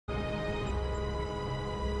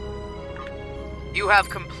You have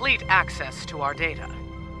complete access to our data.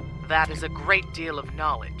 That is a great deal of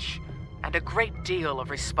knowledge, and a great deal of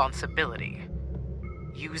responsibility.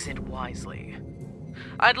 Use it wisely.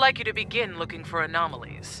 I'd like you to begin looking for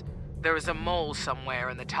anomalies. There is a mole somewhere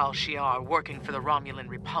in the Tal Shiar working for the Romulan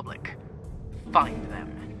Republic. Find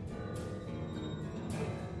them.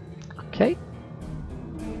 Okay.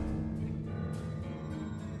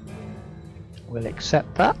 We'll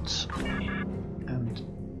accept that. And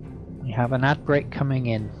we have an ad break coming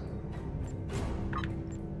in.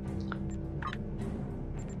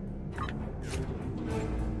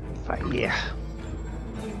 Yeah.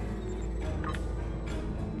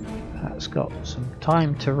 That's got some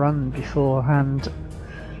time to run beforehand.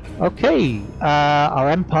 Okay, our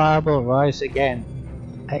empire will rise again.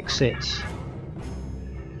 Exit.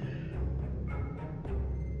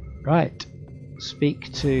 Right.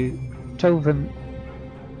 Speak to Tovin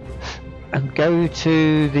and go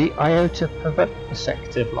to the Iota Pavetta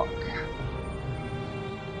sector block.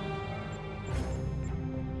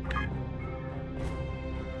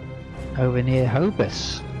 Over near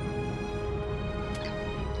Hobus.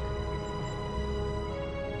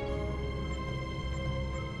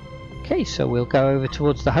 Okay, so we'll go over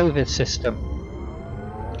towards the Hobus system.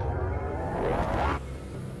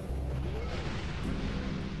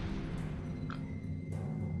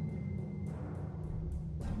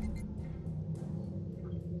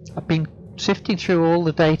 I've been sifting through all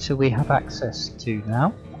the data we have access to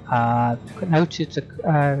now. Noted a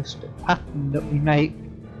pattern that we may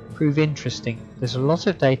prove interesting. There's a lot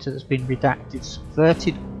of data that's been redacted,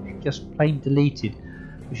 subverted, just plain deleted.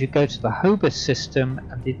 We should go to the Hobus system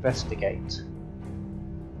and investigate.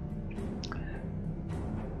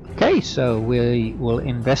 Okay, so we will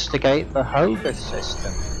investigate the Hobus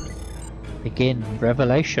system. Begin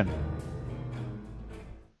revelation.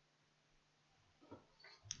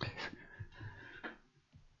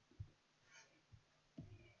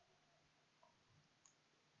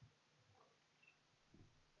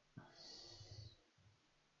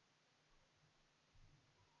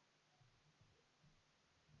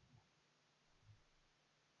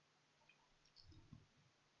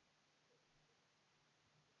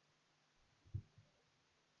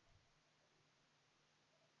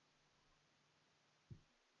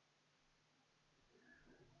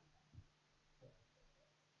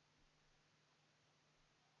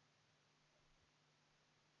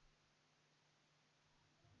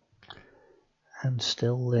 And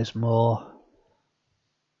still there's more.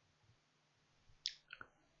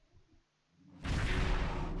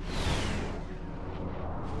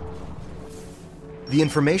 The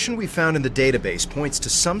information we found in the database points to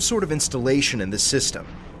some sort of installation in this system,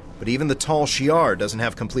 but even the Tal Shiar doesn't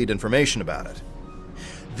have complete information about it.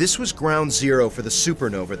 This was ground zero for the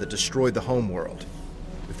supernova that destroyed the homeworld.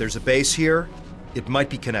 If there's a base here, it might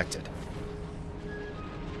be connected.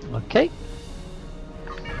 Okay.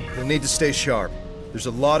 We'll need to stay sharp. There's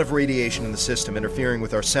a lot of radiation in the system interfering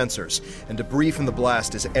with our sensors, and debris from the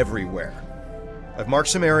blast is everywhere. I've marked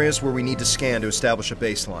some areas where we need to scan to establish a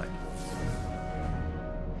baseline.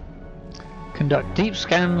 Conduct deep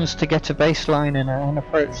scans to get a baseline and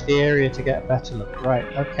approach the area to get a better look. Right,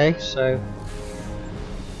 okay, so...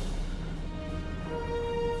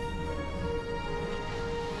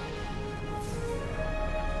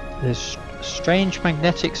 There's strange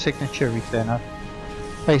magnetic signature return. I've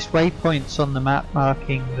placed waypoints on the map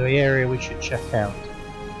marking the area we should check out.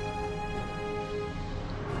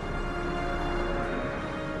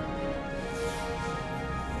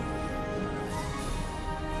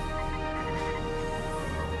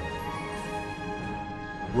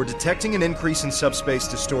 We're detecting an increase in subspace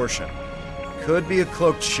distortion. Could be a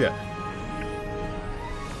cloaked ship.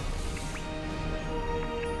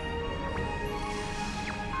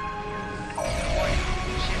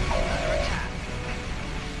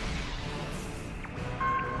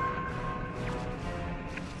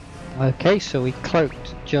 Okay, so we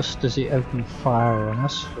cloaked just as it opened fire on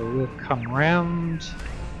us, so we'll come round.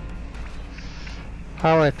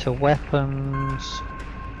 Power to weapons.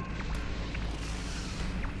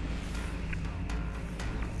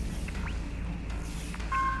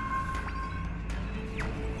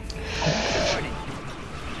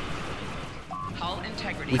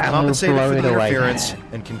 We've compensated for the interference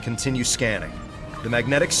and can continue scanning. The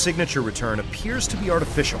magnetic signature return appears to be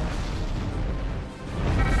artificial.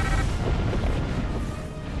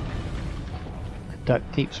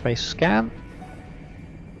 Conduct deep space scan.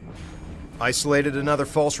 Isolated another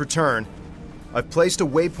false return. I've placed a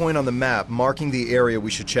waypoint on the map marking the area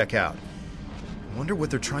we should check out. I wonder what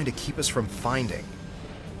they're trying to keep us from finding.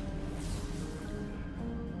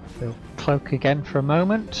 We'll cloak again for a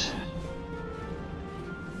moment.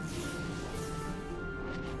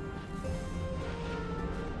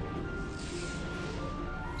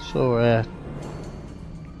 saw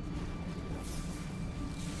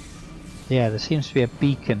yeah, there seems to be a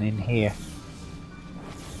beacon in here.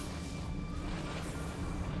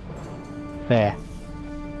 There.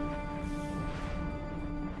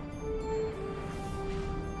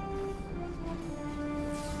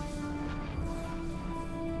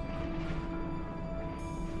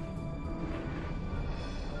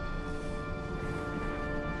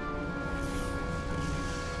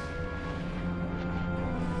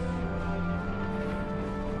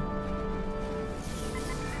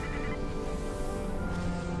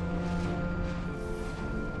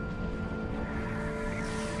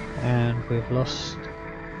 And we've lost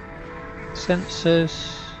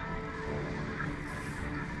sensors.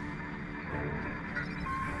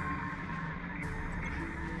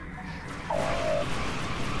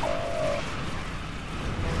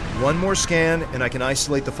 One more scan, and I can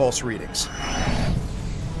isolate the false readings.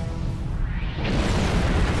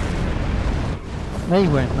 They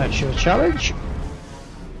weren't much of a challenge.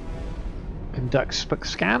 Conduct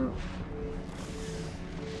scan.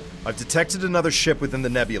 I've detected another ship within the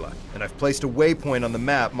nebula, and I've placed a waypoint on the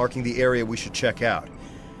map marking the area we should check out.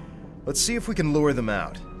 Let's see if we can lure them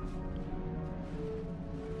out.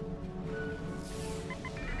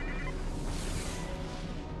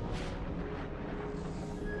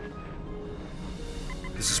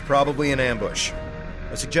 This is probably an ambush.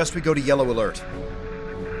 I suggest we go to yellow alert.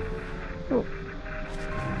 Oh.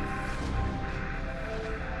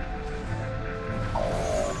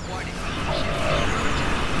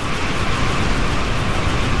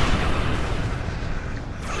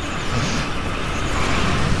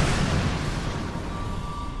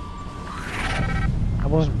 I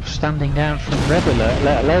wasn't standing down from red alert,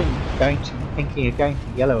 let alone thinking of going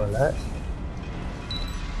to yellow alert.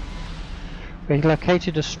 We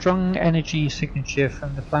located a strong energy signature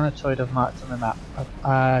from the planetoid I've marked on the map.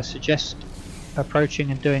 I suggest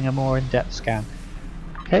approaching and doing a more in-depth scan.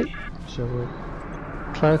 Okay, so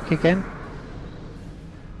we'll cloak again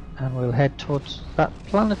and we'll head towards that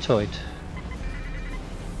planetoid.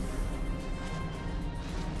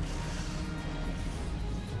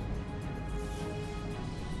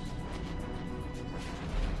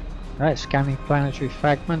 Right, scanning planetary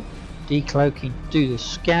fragment, decloaking, do the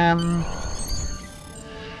scan.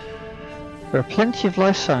 There are plenty of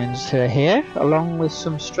life signs here, along with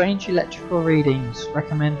some strange electrical readings.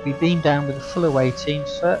 Recommend we beam down with a full away team,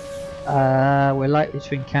 sir. We're likely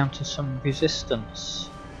to encounter some resistance.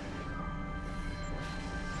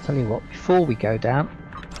 Tell you what, before we go down,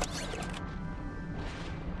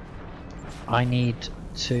 I need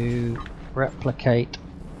to replicate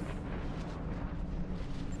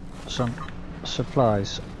some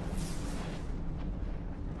supplies.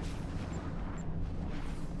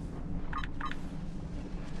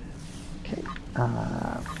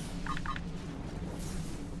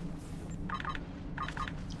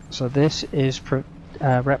 So this is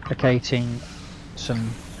replicating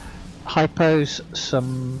some hypos,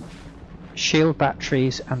 some shield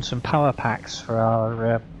batteries and some power packs for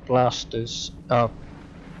our blasters,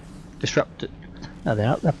 disrupted, no they're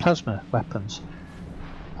not, they're plasma weapons.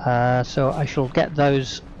 So I shall get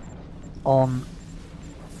those on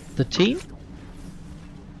the team.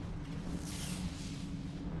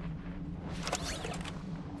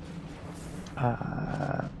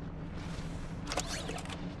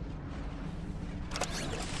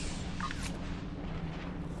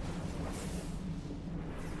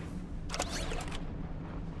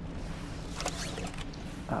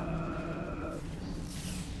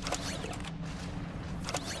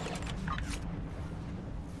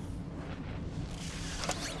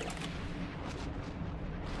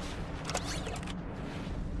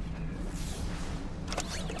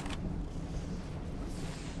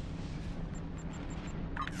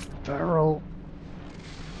 Barrel.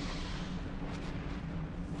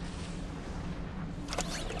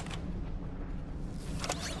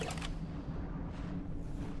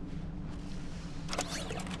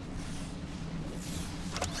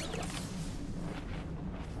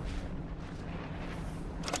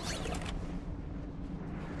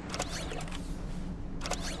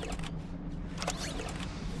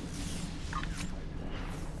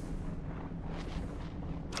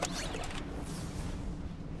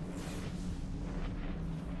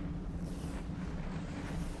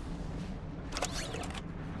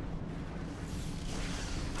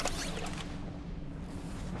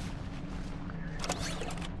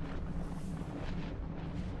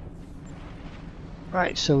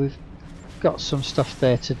 Right, so we've got some stuff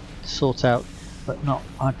there to sort out, but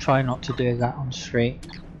I try not to do that on stream.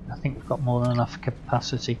 I think we've got more than enough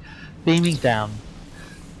capacity. Beaming down.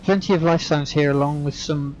 Plenty of life signs here, along with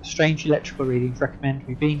some strange electrical readings. Recommend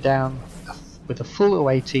we beam down with a full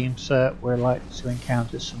away team, sir. We're likely to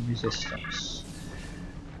encounter some resistance.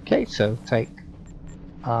 Okay, so take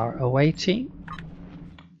our away team.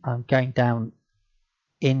 I'm going down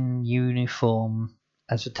in uniform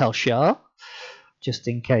as a Tal Shiar, just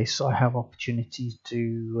in case I have opportunities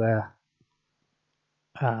to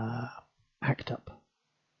act up.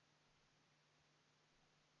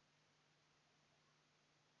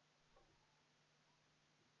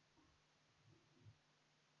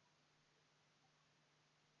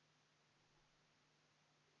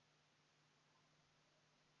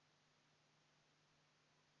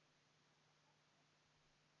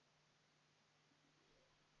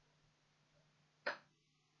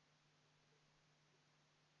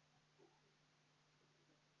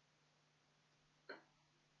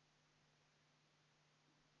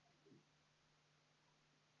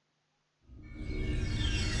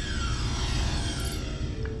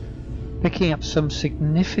 Picking up some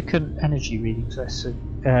significant energy readings, I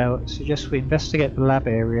suggest we investigate the lab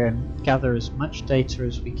area and gather as much data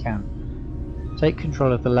as we can. Take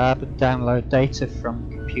control of the lab and download data from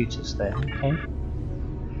computers there, okay?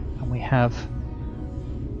 And we have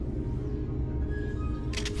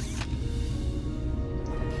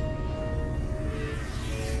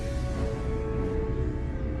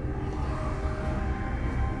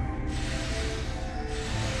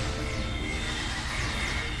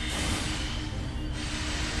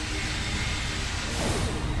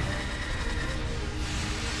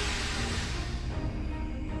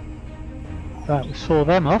right, we saw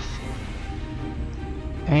them off.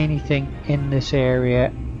 Anything in this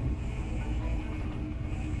area?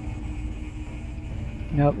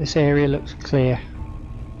 Nope, this area looks clear.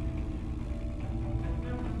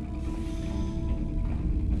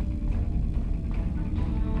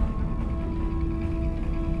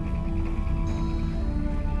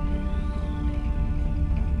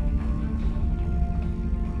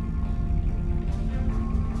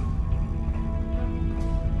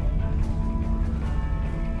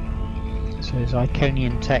 So there's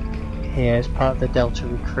Iconian tech here as part of the Delta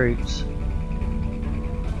recruits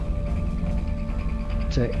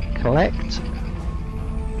to collect.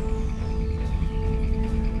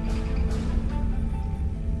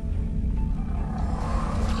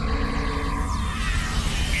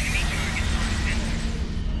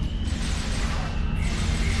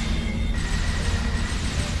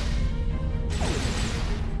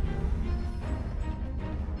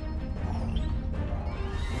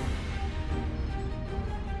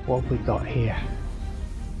 What have we got here?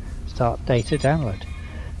 Start data download.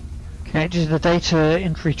 Connected to the data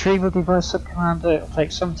in retrieval device, Sub-Commander. It'll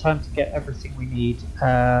take some time to get everything we need,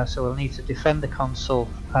 so we'll need to defend the console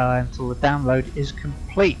until the download is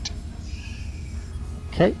complete.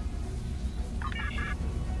 Okay.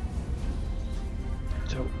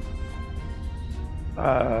 So,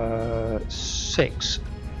 6.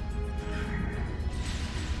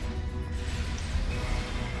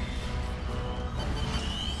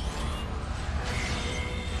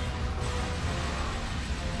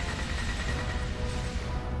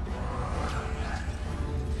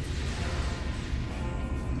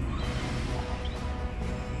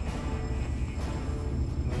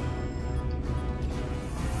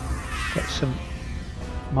 Get some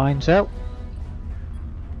mines out.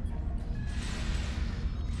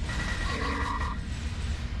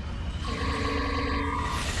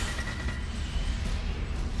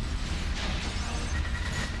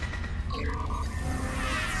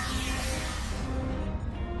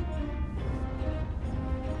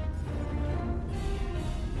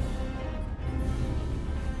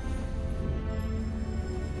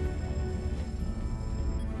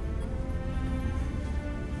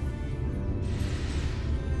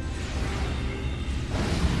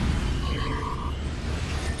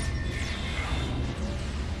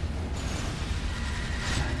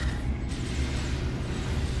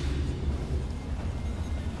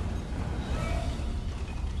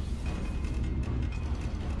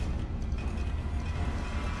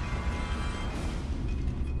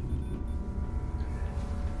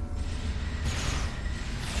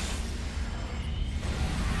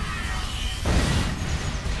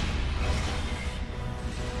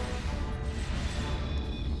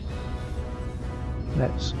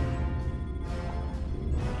 Let's put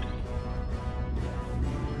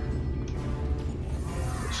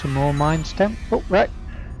some more mines down. Oh, right.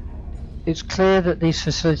 It's clear that these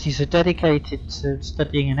facilities are dedicated to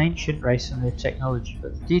studying an ancient race and their technology,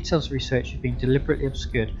 but the details of research have been deliberately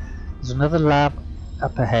obscured. There's another lab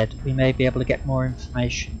up ahead. We may be able to get more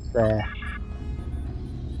information there.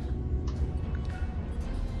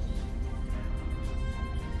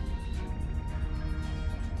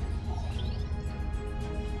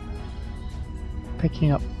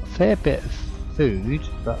 picking up a fair bit of food,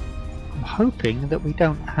 but I'm hoping that we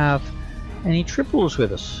don't have any tribbles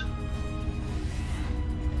with us.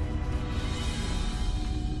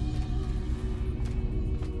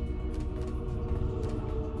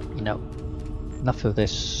 No, enough of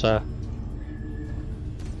this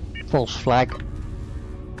false flag.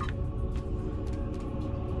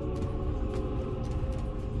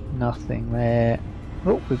 Nothing there.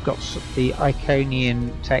 Oh, we've got the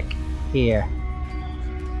Iconian tech here.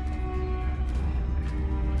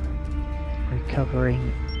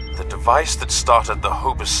 Recovering. The device that started the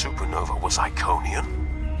Hobus supernova was Iconian?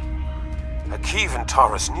 Akiv and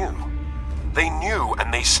Taurus knew. They knew,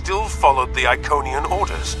 and they still followed the Iconian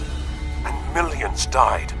orders. And millions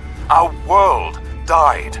died. Our world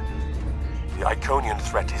died. The Iconian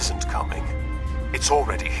threat isn't coming. It's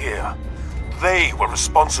already here. They were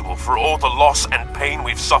responsible for all the loss and pain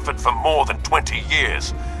we've suffered for more than 20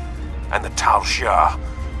 years. And the Tal Shiar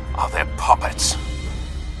are their puppets.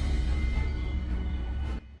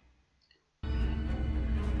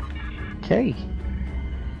 Okay.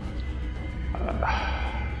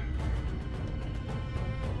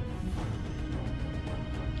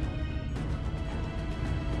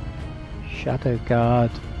 Shadow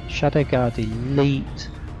Guard Elite.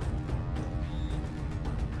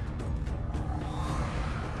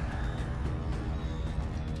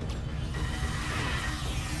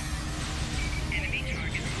 Enemy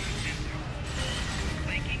target on sensor.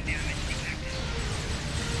 Flanking damage detected.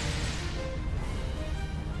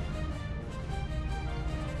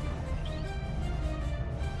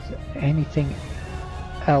 Is there anything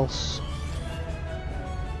else?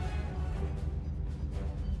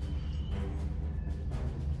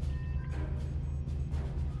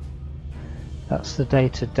 That's the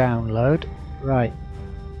data download. Right.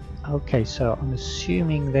 Okay, so I'm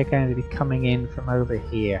assuming they're going to be coming in from over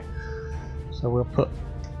here. So we'll put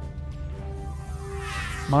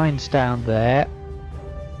mines down there.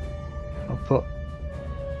 I'll put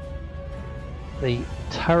the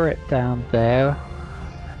turret down there.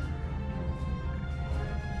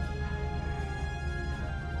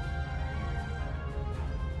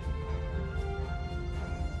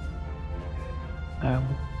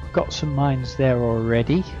 We've got some mines there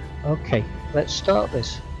already. Okay, let's start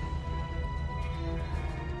this.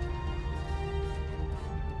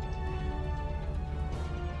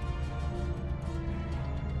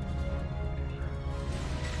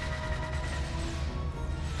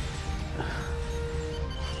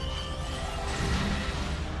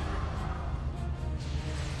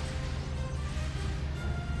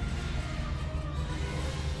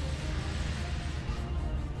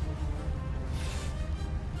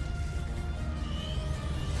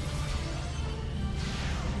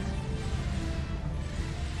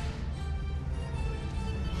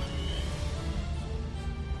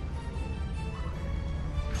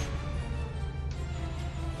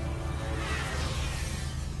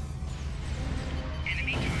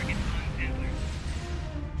 Enemy target on sensor.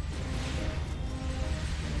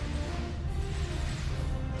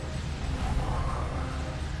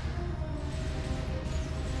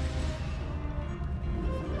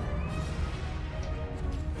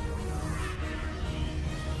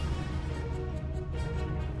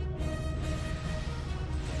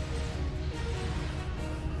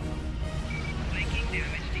 Flanking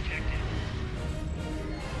damage detected.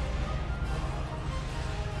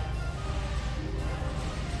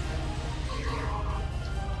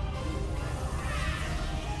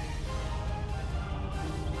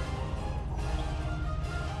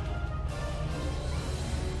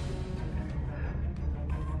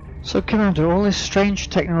 So Commander, all this strange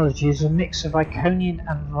technology is a mix of Iconian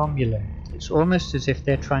and Romulan. It's almost as if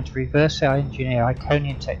they're trying to reverse engineer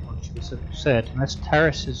Iconian technology, which is absurd unless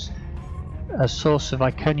Taurus is a source of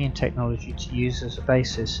Iconian technology to use as a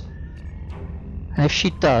basis. And if she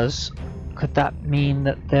does, could that mean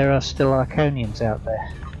that there are still Iconians out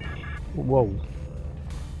there? Whoa.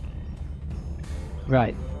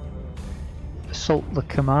 Right. Assault the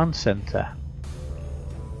command center.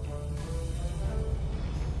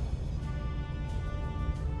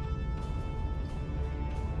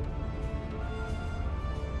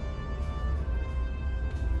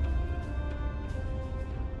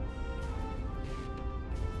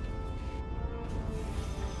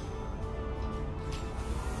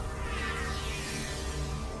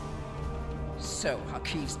 So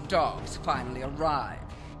Hakif's dogs finally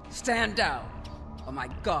arrived. Stand down, or my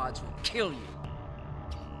guards will kill you.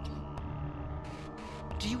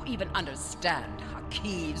 Do you even understand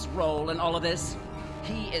Hakif's role in all of this?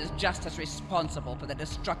 He is just as responsible for the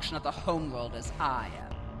destruction of the homeworld as I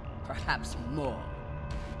am. Perhaps more.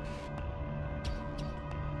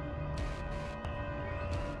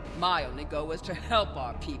 My only goal was to help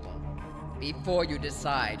our people. Before you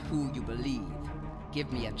decide who you believe,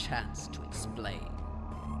 give me a chance to explain.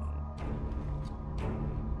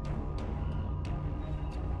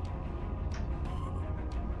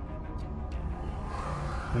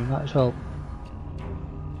 We might as well.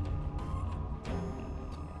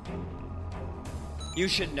 You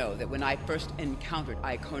should know that when I first encountered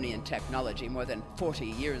Iconian technology more than 40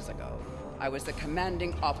 years ago, I was the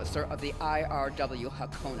commanding officer of the IRW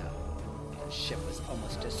Hakona. The ship was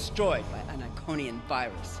almost destroyed by an Iconian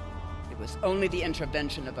virus. It was only the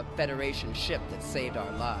intervention of a Federation ship that saved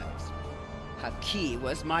our lives. Haki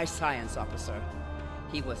was my science officer.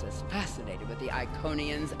 He was as fascinated with the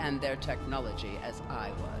Iconians and their technology as I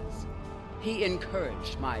was. He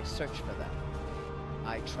encouraged my search for them.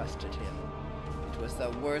 I trusted him. It was the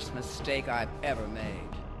worst mistake I've ever made.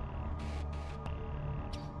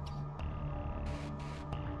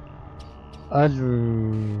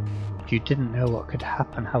 You didn't know what could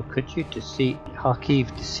happen. How could you?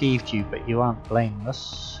 Kharkiv deceived you, but you aren't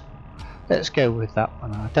blameless. Let's go with that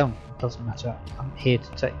one. It doesn't matter. I'm here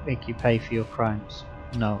to make you pay for your crimes.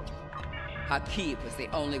 No. Haki was the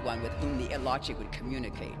only one with whom the Elachi would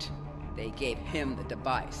communicate. They gave him the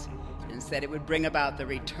device and said it would bring about the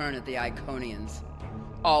return of the Iconians.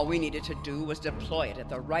 All we needed to do was deploy it at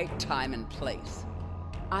the right time and place.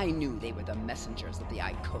 I knew they were the messengers of the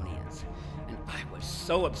Iconians, and I was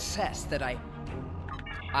so obsessed that I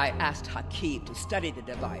asked Haki to study the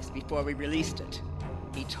device before we released it.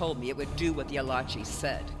 He told me it would do what the Elachi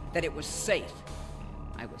said, that it was safe.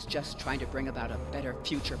 I was just trying to bring about a better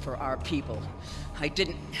future for our people. I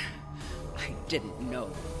didn't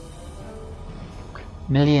know.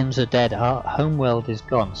 Millions are dead. Our homeworld is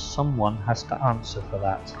gone. Someone has to answer for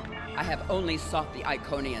that. I have only sought the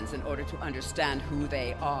Iconians in order to understand who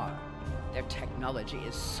they are. Their technology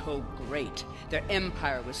is so great. Their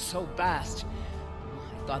empire was so vast.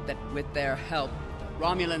 I thought that with their help, the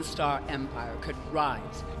Romulan Star Empire could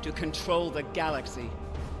rise to control the galaxy.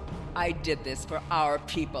 I did this for our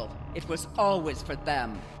people. It was always for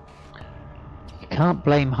them. You can't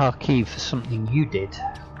blame Kharkiv for something you did.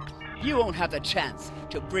 You won't have the chance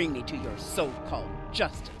to bring me to your so-called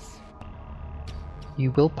justice.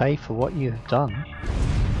 You will pay for what you have done.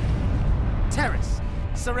 Terrace,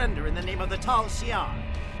 surrender in the name of the Tal Shiar.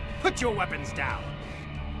 Put your weapons down.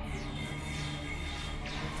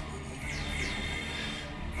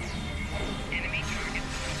 Enemy target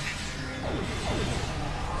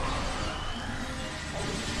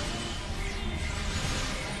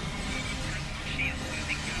shield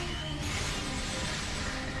losing power.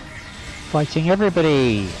 Fighting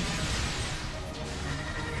everybody!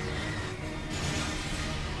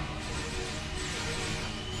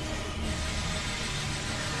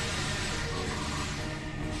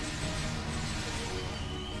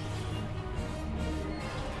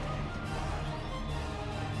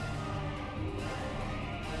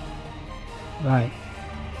 Right.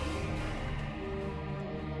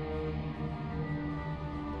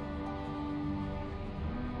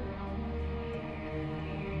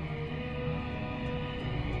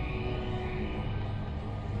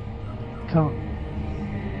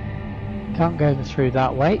 Can't go through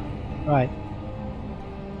that way. Right.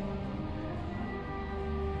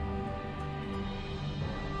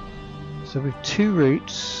 So we've two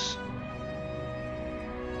routes.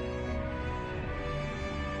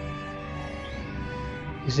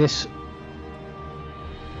 Is this...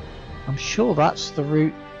 I'm sure that's the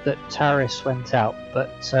route that Taris went out, but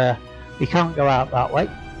we can't go out that way.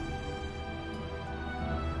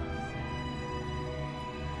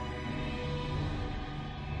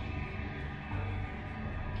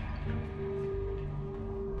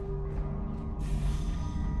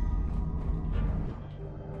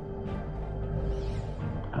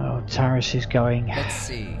 Oh, Taris is going. Let's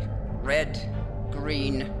see. Red,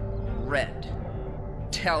 green, red.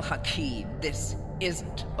 Tell Haki this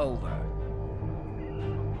isn't over.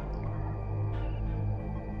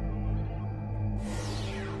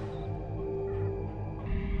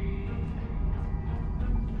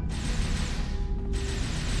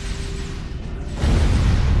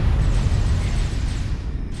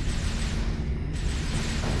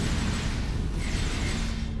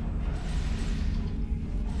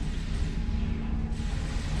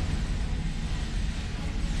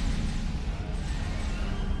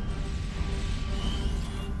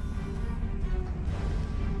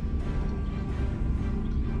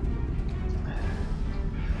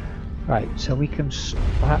 Right, so we can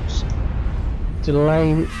perhaps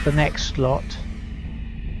delay the next lot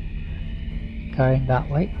going that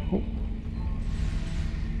way. Oh.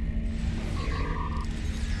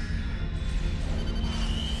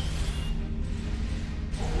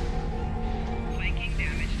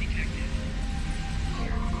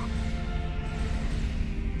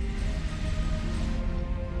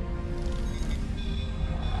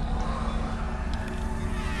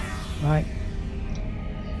 Right.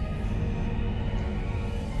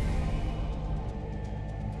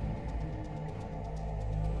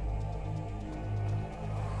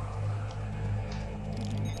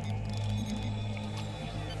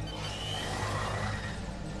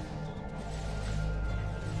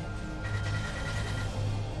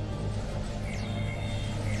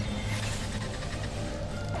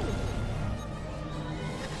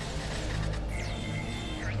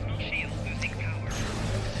 Personal shield losing power.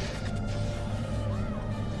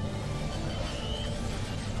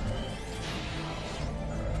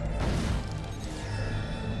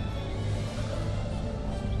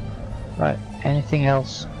 Right, anything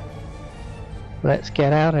else? Let's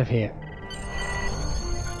get out of here.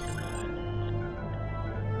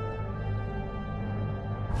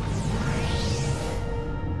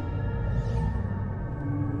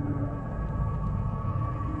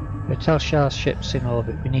 The Tal Shiar ship's in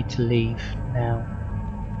orbit, we need to leave now.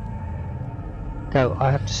 Go,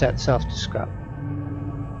 I have to set this off to scrap.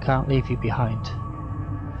 Can't leave you behind.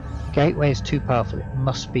 The gateway is too powerful, it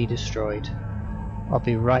must be destroyed. I'll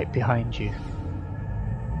be right behind you.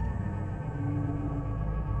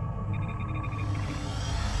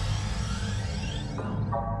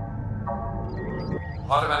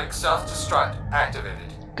 Automatic self-destruct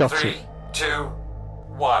activated. Got 3, it. 2,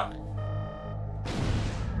 1.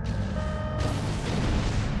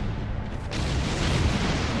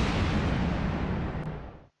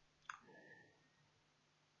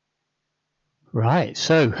 Right,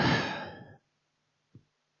 so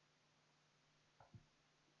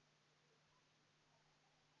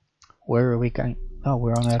where are we going? Oh,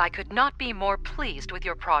 we're on a... I could not be more pleased with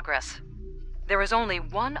your progress. There is only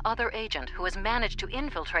one other agent who has managed to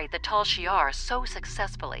infiltrate the Tal Shiar so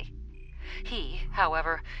successfully. He,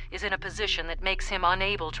 however, is in a position that makes him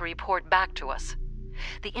unable to report back to us.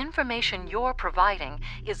 The information you're providing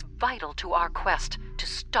is vital to our quest to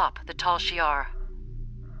stop the Tal Shiar.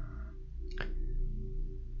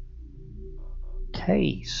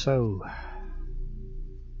 Okay, so...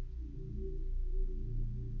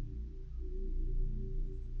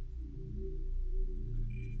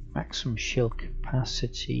 maximum shield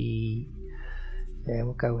capacity... yeah,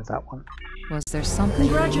 we'll go with that one. Was there something?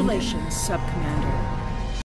 Congratulations, Sub-Commander.